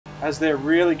as they're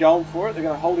really going for it. They're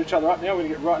going to hold each other up now. We're going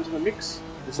to get right into the mix.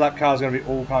 This lap car is going to be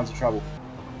all kinds of trouble.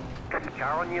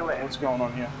 Car on your left. What's going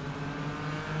on here?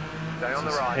 Stay on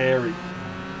the This is right. hairy.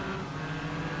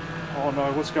 Oh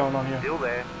no, what's going on here? Still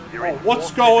there. You're Oh, in what's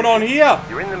fourth going on position. here?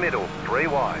 You're in the middle. 3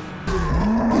 wide.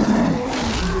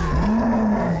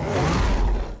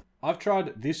 I've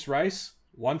tried this race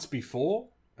once before,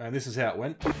 and this is how it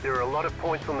went. There are a lot of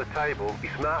points on the table. Be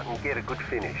smart and get a good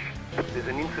finish. There's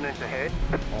an incident ahead.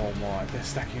 Oh my, they're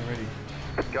stacking already.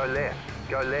 Go left.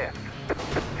 Go left.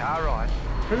 Car right.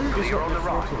 Who has Clear got on their the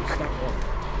right. throttle stuck on?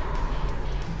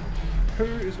 Who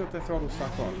has got their throttle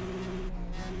stuck on?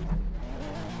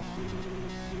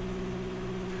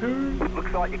 Who?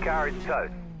 Looks like your car is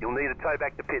towed. You'll need a tow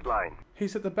back to pit lane.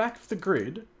 He's at the back of the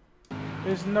grid.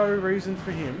 There's no reason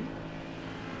for him.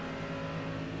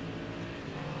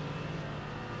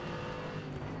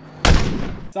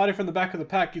 Starting from the back of the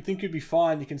pack, you'd think you'd be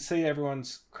fine. You can see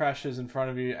everyone's crashes in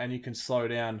front of you and you can slow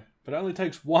down. But it only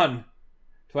takes one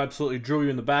to absolutely drill you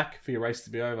in the back for your race to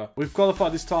be over. We've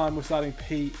qualified this time. We're starting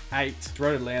P8,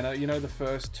 Road Atlanta. You know, the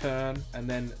first turn and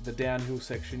then the downhill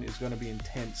section is going to be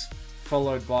intense,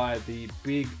 followed by the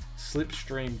big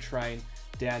slipstream train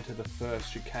down to the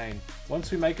first chicane.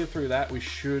 Once we make it through that, we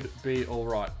should be all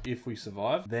right. If we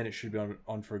survive, then it should be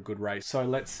on for a good race. So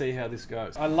let's see how this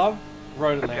goes. I love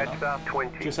Road Atlanta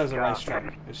just as a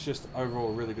racetrack. It's just overall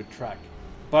a really good track.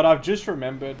 But I've just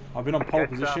remembered, I've been on pole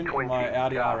position in my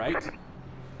Audi R8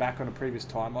 back on a previous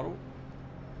time model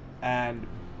and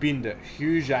binned a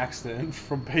huge accident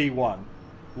from P1.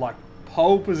 Like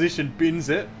pole position bins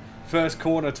it, first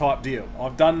corner type deal.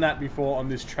 I've done that before on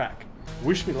this track.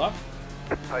 Wish me luck.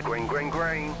 Green, green,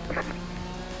 green.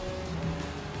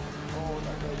 Oh,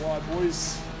 don't go wide,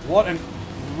 boys. What a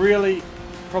really,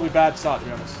 probably bad start, to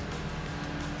be honest.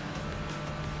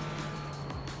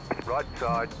 Right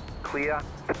side. Clear.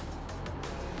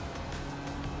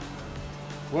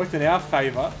 Worked in our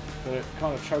favour, but it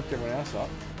kind of choked everyone else up.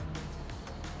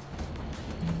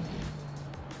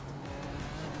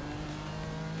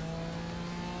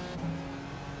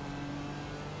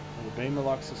 And the Beamer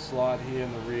likes to slide here,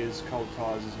 and the rear's cold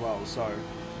tyres as well, so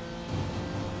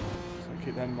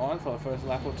keep that in mind for the first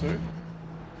lap or two.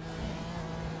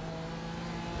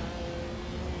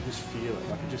 Just feel it,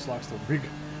 like it just likes to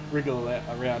wriggle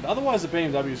around. Otherwise, the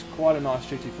BMW is quite a nice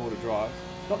GT4 to drive.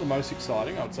 Not the most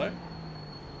exciting, I would say.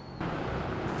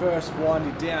 First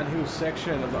windy downhill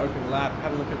section of the opening lap.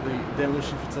 Have a look at the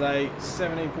demolition for today.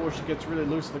 17 Porsche gets really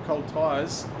loose of the cold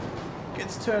tyres.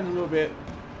 Gets turned a little bit.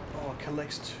 Oh,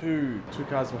 collects two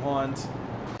cars behind.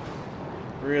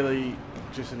 Really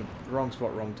just in the wrong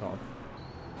spot, wrong time.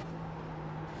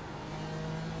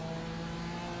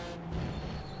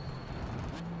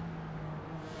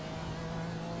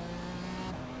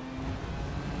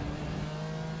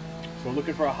 So we're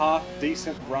looking for a half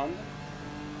decent run.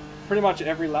 Pretty much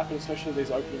every lap, especially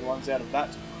these opening ones out of that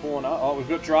corner. Oh, we've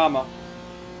got drama.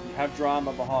 We have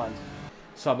drama behind.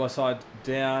 Side by side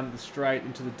down the straight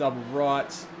into the double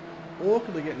right.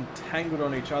 Awkwardly getting tangled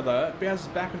on each other. Bounces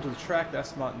back into the track,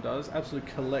 that's Martin does.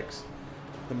 Absolutely collects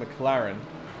the McLaren.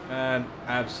 And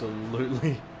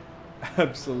absolutely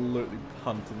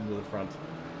punted into the front.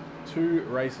 2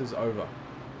 races over.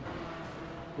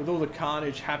 With all the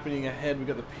carnage happening ahead, we've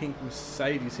got the pink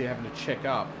Mercedes here having to check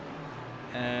up.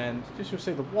 And just you'll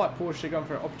see the white Porsche going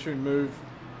for an opportune move.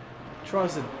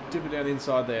 Tries to dip it down the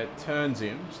inside there, turns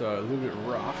in, so a little bit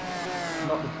rough.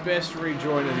 Not the best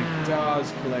rejoin as he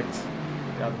does collect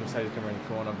the other Mercedes coming around the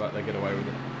corner, but they get away with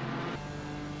it.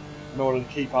 In order to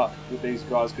keep up with these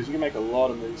guys, because you can make a lot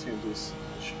of moves into this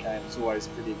chicane, it's always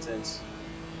pretty intense.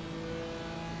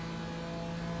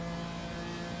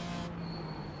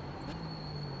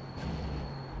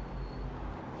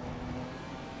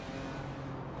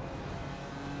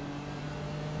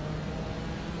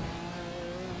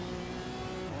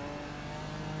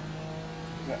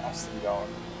 Aston going.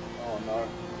 Oh no.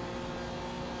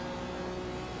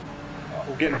 Oh,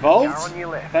 we'll get involved. Car on your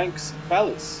left. Thanks,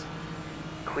 fellas.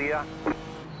 Clear.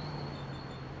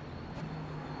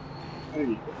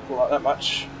 Maybe not like that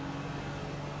much.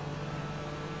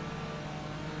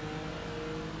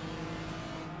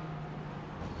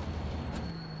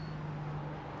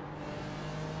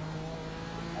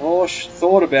 Porsche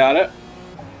thought about it.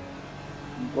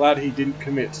 I'm glad he didn't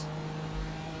commit.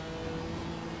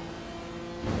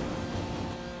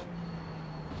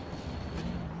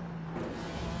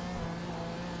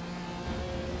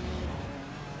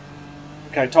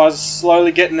 Okay, tyres are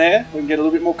slowly getting there. We can get a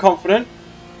little bit more confident.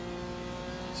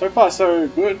 So far, so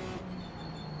good.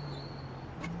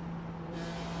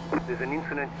 There's an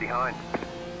incident behind.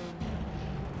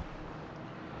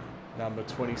 Number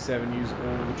 27 used all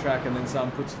of the track and then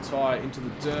some, puts a tyre into the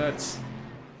dirt,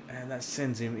 and that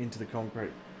sends him into the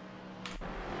concrete.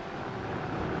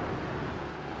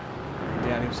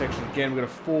 Down him section again, we've got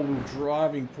a four-wheel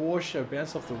driving Porsche,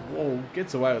 bounce off the wall,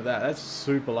 gets away with that. That's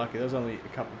super lucky. There's only a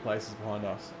couple of places behind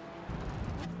us.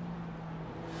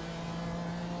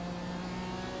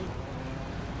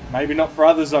 Maybe not for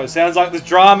others though. Sounds like there's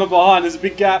drama behind. There's a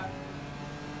big gap.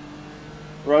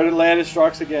 Road Atlanta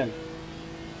strikes again.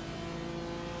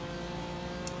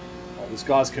 Oh, this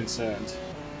guy's concerned,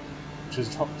 which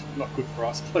is not good for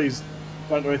us. Please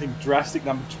don't do anything drastic,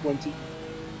 number 20.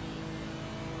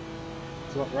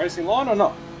 Is it the racing line or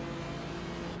not?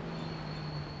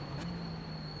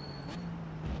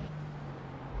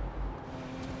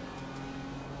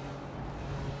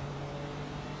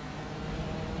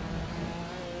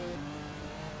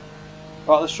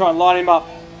 Right, let's try and line him up.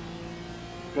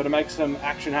 Got to make some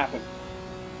action happen.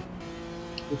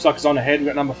 Looks like it's on ahead. We've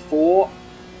got number 4,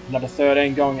 number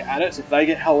 13 going at it. So if they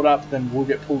get held up, then we'll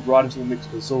get pulled right into the mix.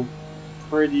 But it's all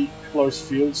pretty close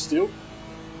field still.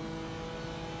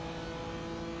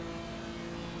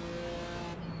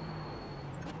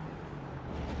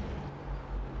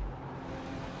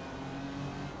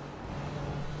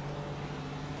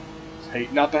 It's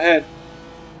heating up ahead.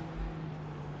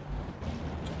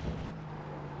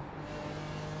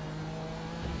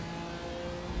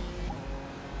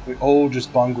 We all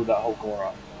just bungled that whole corner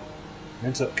up.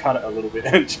 Meant to cut it a little bit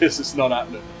and just it's not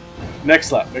happening.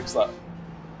 Next lap, next lap.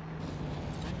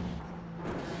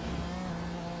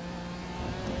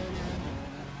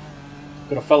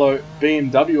 Got a fellow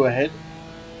BMW ahead.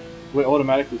 We're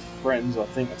automatically friends, I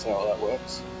think that's how that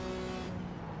works.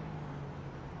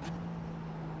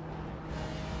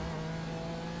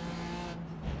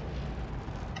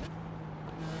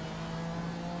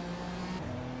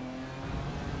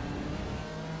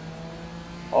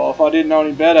 Oh, if I didn't know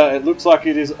any better, it looks like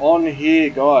it is on here,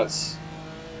 guys.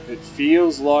 It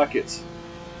feels like it.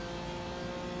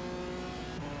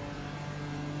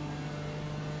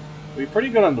 We're pretty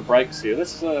good on the brakes here.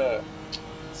 Let's see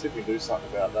if we can do something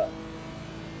about that.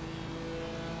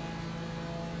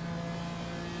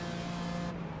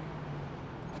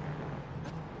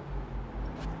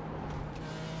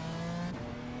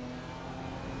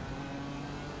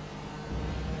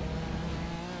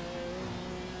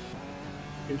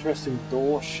 Interesting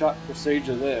door shut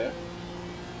procedure there.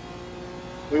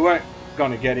 We weren't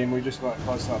going to get him, we just weren't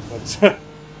close enough. But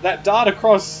that dart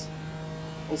across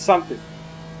was something.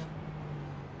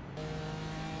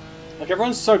 Like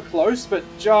everyone's so close, but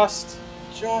just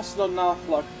not enough.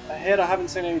 Like ahead, I haven't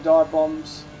seen any dive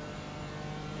bombs.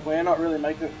 We're not really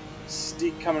making it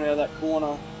stick coming out of that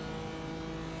corner.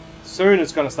 Soon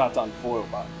it's going to start to unfoil,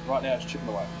 but right now it's chipping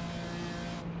away.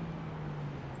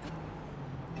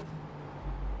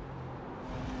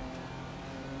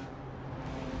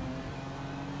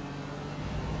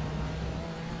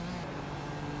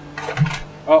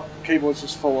 Oh, keyboard's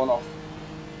just fallen off.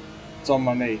 It's on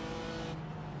my knee.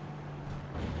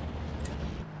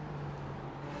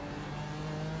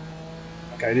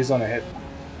 Okay, it is on ahead.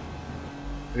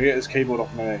 If we get this keyboard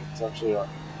off my knee, it's actually like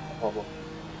a problem.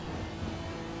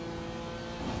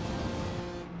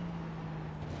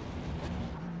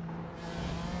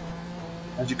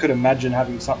 As you could imagine,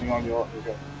 having something on your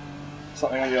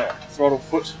throttle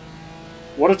foot.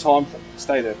 What a time for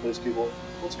stay there, please, keyboard.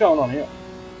 What's going on here?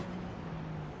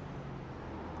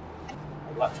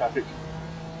 Lap traffic.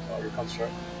 So you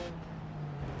concentrate.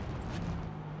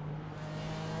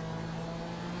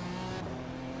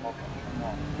 Okay, come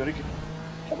on. Gotta get,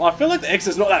 come on. I feel like the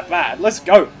exit's not that bad. Let's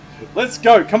go. Let's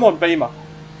go. Come on, Beamer.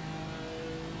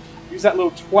 Use that little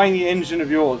twangy engine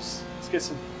of yours. Let's get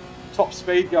some top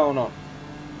speed going on.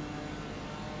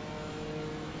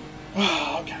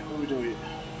 Okay, what do we do here?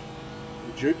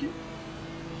 We jerky.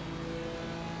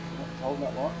 Holding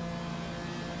that line.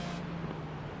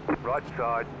 Right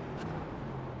side.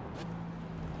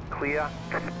 Clear.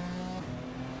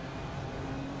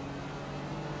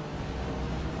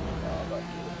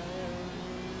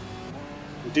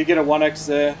 We did get a 1x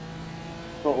there.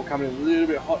 Thought we'll come in a little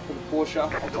bit hot for the Porsche.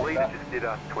 The leader just did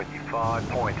a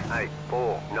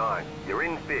 25.849. You're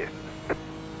in 5th.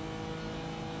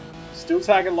 Still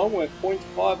tagging along. We're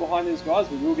 0.5 behind these guys.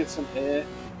 We will get some air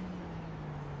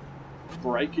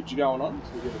breakage going on.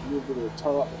 So we get a little bit of a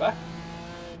toe up the back.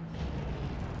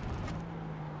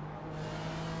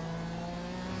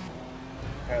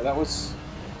 Okay, that was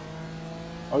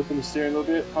open the steering a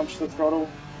little bit, punch the throttle.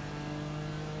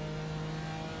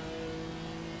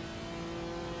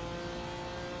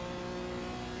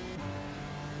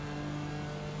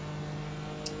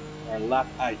 We're on lap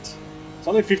 8. It's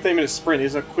only a 15-minute sprint.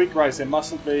 It's a quick race. There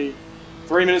mustn't be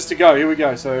 3 minutes to go. Here we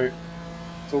go. So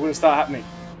it's all going to start happening.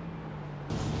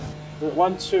 We're at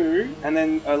 1, 2, and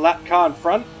then a lap car in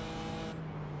front.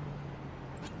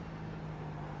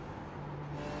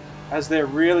 As they're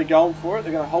really going for it,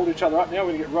 they're going to hold each other up now.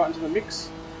 We're going to get right into the mix.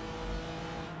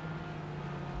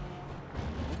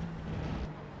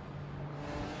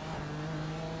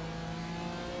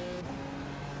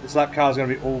 This lap car is going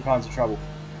to be all kinds of trouble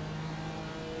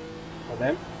for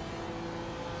them.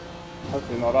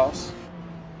 Hopefully not us.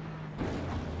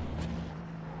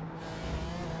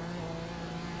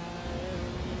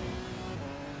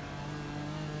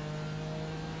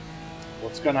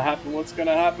 What's going to happen? What's going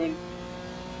to happen?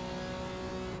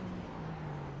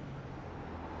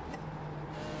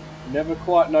 Never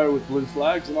quite know with blue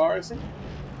flags in Iracing.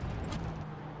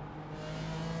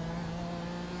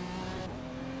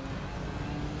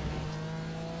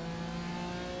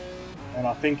 And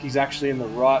I think he's actually in the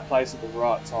right place at the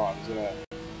right time. He's going to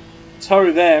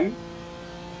tow them,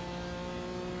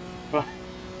 but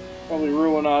probably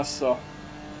ruin us. So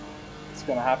it's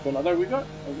going to happen. Although we got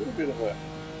a little bit of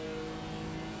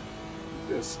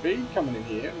speed coming in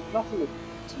here. Nothing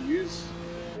to use.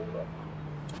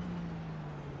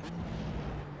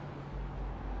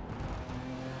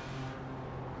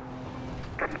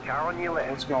 Car on your left.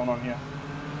 What's going on here?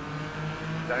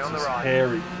 Stay on the This is right.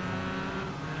 hairy.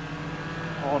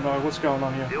 Oh no, what's going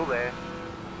on here? Still there.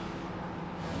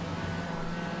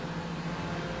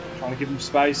 Trying to give him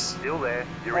space. Still there.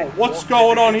 You're Oh, in what's fourth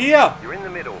going on position. here? You're in the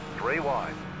middle. 3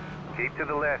 wide. Keep to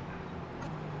the left.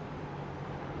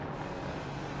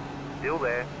 Still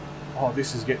there. Oh,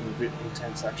 this is getting a bit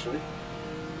intense actually.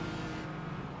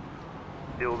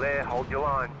 Still there. Hold your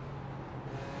line.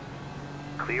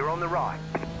 Clear on the right.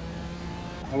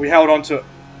 And we held on to it.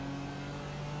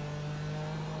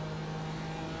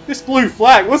 This blue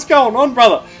flag, what's going on,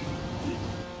 brother?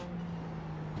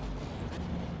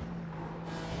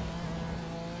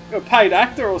 You're a paid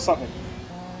actor or something.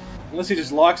 Unless he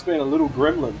just likes being a little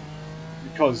gremlin.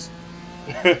 Because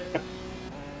that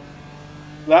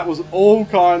was all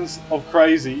kinds of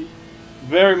crazy.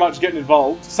 Very much getting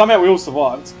involved. Somehow we all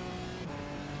survived.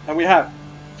 And we have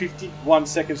 51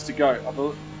 seconds to go.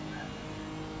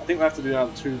 I think we have to do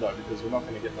another 2 though, because we're not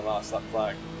going to get the last lap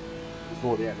flag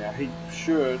before the end. Now he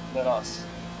should let us.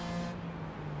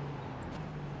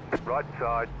 Right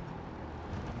side.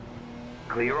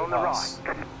 Clear on the right.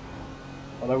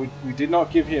 Although we did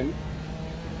not give him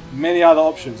many other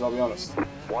options, I'll be honest.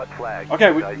 White flag.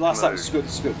 Okay, Safe last lap move. is good,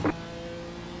 it's good.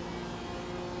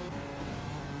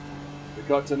 We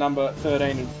got to number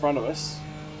 13 in front of us.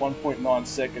 1.9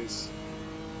 seconds.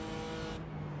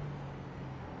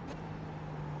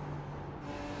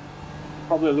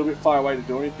 Probably a little bit far away to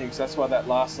do anything, so that's why that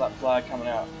last lap flag coming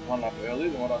out 1 lap earlier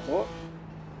than what I thought.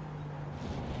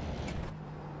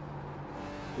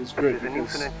 It's good. There's an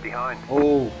incident behind.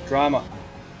 Oh, drama.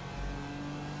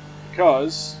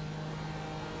 Because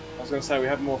I was going to say we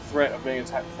have more threat of being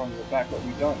attacked from the back, but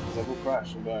we don't, because they will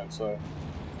crash and burn. So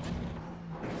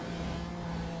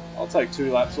I'll take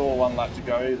 2 laps or 1 lap to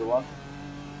go, either one.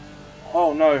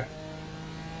 Oh no.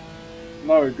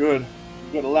 No good.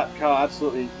 We've got a lap car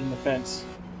absolutely in the fence.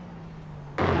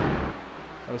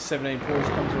 Number 17 Porsche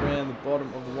comes around the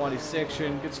bottom of the windy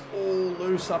section, gets all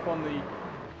loose up on the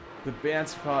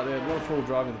bouncy part there. A lot of full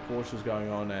driving the Porsche going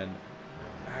on, and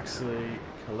actually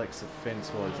collects the fence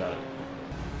while he's at it.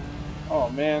 Oh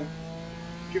man,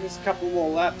 give us a couple more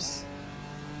laps.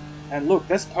 And look,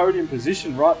 that's podium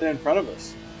position right there in front of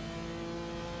us.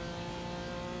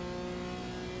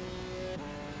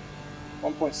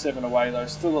 1.7 away though,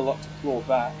 still a lot to claw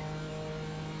back.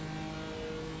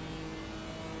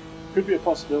 Could be a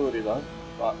possibility though,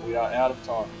 but we are out of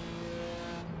time.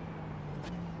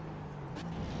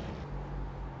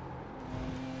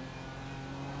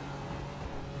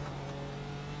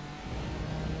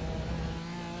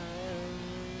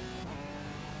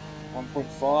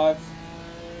 .5.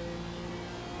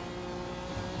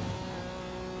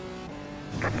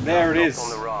 There it is. On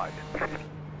the right.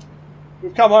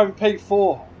 We've come home in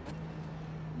P4.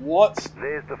 What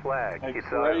There's the flag. a It's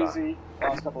crazy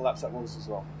last couple of laps that was as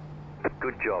well. over.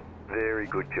 Good job. Very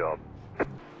good job.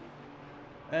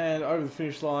 And over the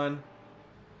finish line,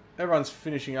 everyone's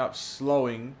finishing up,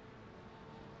 slowing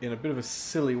in a bit of a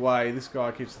silly way. This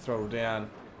guy keeps the throttle down.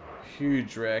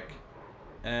 Huge wreck.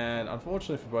 And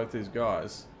unfortunately for both these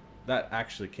guys, that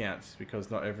actually counts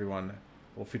because not everyone,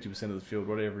 or 50% of the field,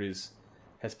 whatever it is,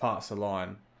 has passed the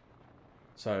line.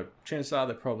 So chances are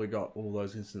they probably got all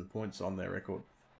those instant points on their record.